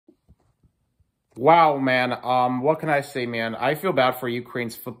Wow, man. What can I say, man? I feel bad for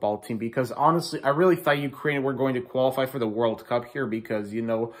Ukraine's football team because honestly, I really thought Ukraine were going to qualify for the World Cup here because,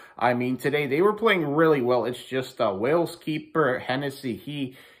 I mean, today they were playing really well. It's just Wales keeper Hennessy,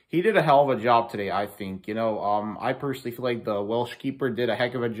 he did a hell of a job today, I think. I personally feel like the Welsh keeper did a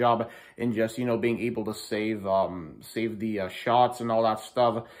heck of a job in just, being able to save the shots and all that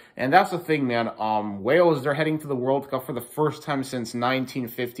stuff. And that's the thing, man. Wales, they're heading to the World Cup for the first time since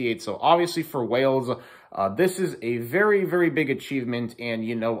 1958. So obviously for Wales, this is a very, very big achievement, and,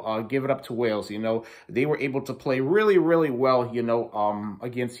 give it up to Wales. They were able to play really, really well,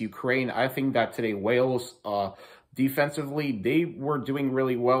 against Ukraine. I think that today Wales, defensively, they were doing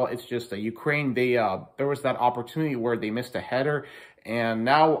really well. It's just that Ukraine, there was that opportunity where they missed a header, and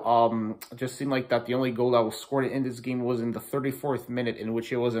now it just seemed like that the only goal that was scored in this game was in the 34th minute, in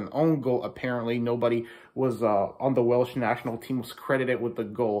which it was an own goal. Apparently, nobody was on the Welsh national team was credited with the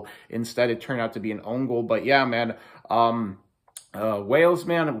goal. Instead, it turned out to be an own goal. But yeah, man, Wales,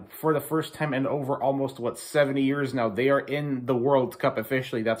 man, for the first time in over almost, 70 years now, they are in the World Cup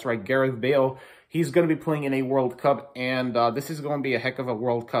officially. That's right, Gareth Bale, he's going to be playing in a World Cup, and this is going to be a heck of a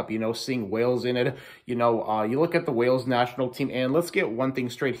World Cup, seeing Wales in it. You look at the Wales national team, and let's get one thing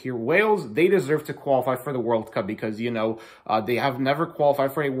straight here. Wales, they deserve to qualify for the World Cup because, they have never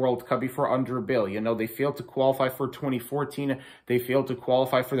qualified for a World Cup before under Bale. They failed to qualify for 2014. They failed to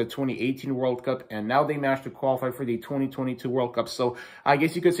qualify for the 2018 World Cup, and now they managed to qualify for the 2022 World Cup. So I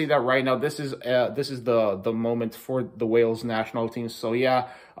guess you could say that right now, this is the moment for the Wales national team. So yeah,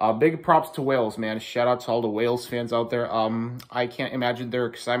 big props to Wales, man. Shout out to all the Wales fans out there. I can't imagine their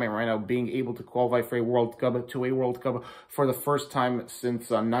excitement right now being able to qualify for a World Cup for the first time since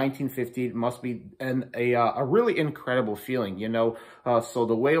 1950. It must be a really incredible feeling, So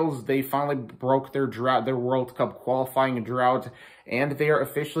the Wales, they finally broke their World Cup qualifying drought, and they are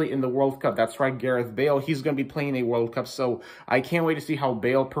officially in the World Cup. That's right, Gareth Bale, he's going to be playing a World Cup. So I can't wait to see how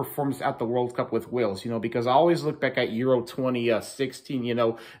Bale performs at the World Cup with Wales, because I always look back at Euro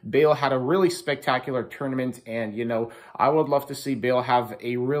 2016, Bale had a really spectacular tournament, and, I would love to see Bale have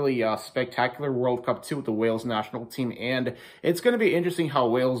a really spectacular World Cup too with the Wales national team. And it's going to be interesting how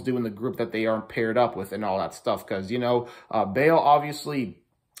Wales do in the group that they are paired up with and all that stuff, because, Bale, obviously,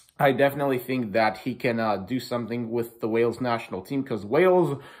 I definitely think that he can do something with the Wales national team, because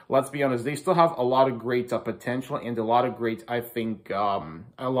Wales, let's be honest, they still have a lot of great potential and a lot of great, I think,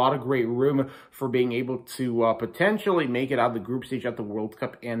 a lot of great room for being able to potentially make it out of the group stage at the World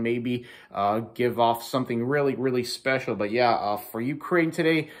Cup and maybe give off something really, really special. But yeah, for Ukraine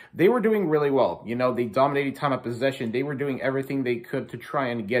today, they were doing really well. They dominated time of possession. They were doing everything they could to try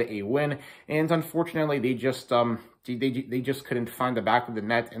and get a win, and unfortunately, they just they just couldn't find the back of the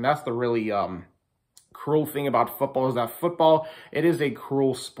net. And that's the really cruel thing about football, is that football, it is a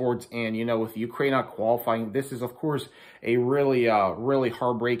cruel sport. And, with Ukraine not qualifying, this is, of course, a really, really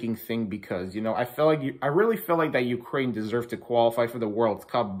heartbreaking thing, because, I really feel like that Ukraine deserved to qualify for the World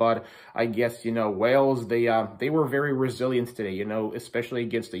Cup. But I guess, Wales, they were very resilient today, especially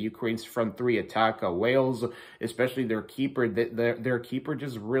against the Ukraine's front three attack. Wales, especially their keeper, their keeper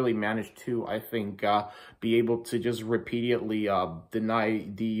just really managed to, I think, be able to just repeatedly deny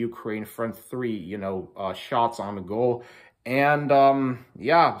the Ukraine front three, shots on the goal. And,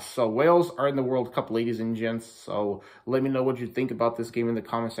 yeah, so Wales are in the World Cup, ladies and gents. So let me know what you think about this game in the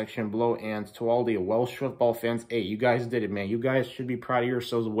comment section below. And to all the Welsh football fans, hey, you guys did it, man. You guys should be proud of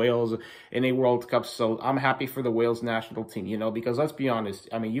yourselves, Wales in a World Cup. So I'm happy for the Wales national team, because let's be honest,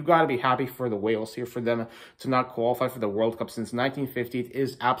 I mean, you got to be happy for the Wales here, for them to not qualify for the World Cup since 1950. It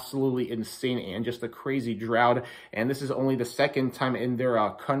is absolutely insane and just a crazy drought. And this is only the second time in their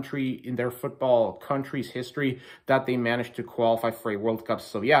in their football country's history that they managed to qualify for a World Cup.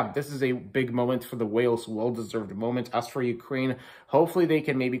 So yeah, this is a big moment for the Wales, well-deserved moment. As for Ukraine, hopefully they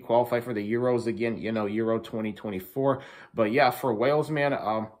can maybe qualify for the Euros again, Euro 2024. But yeah, for Wales, man,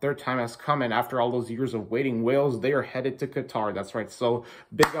 their time has come, and after all those years of waiting, Wales, they are headed to Qatar. That's right. So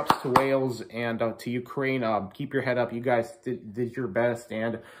big ups to Wales, and to Ukraine. Keep your head up. You guys did your best,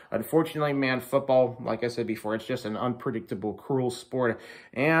 and unfortunately, man, football, like I said before, it's just an unpredictable, cruel sport.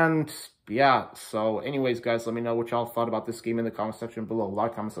 And yeah, so anyways, guys, let me know what y'all thought about this game in the comment section below.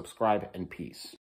 Like, comment, subscribe, and peace.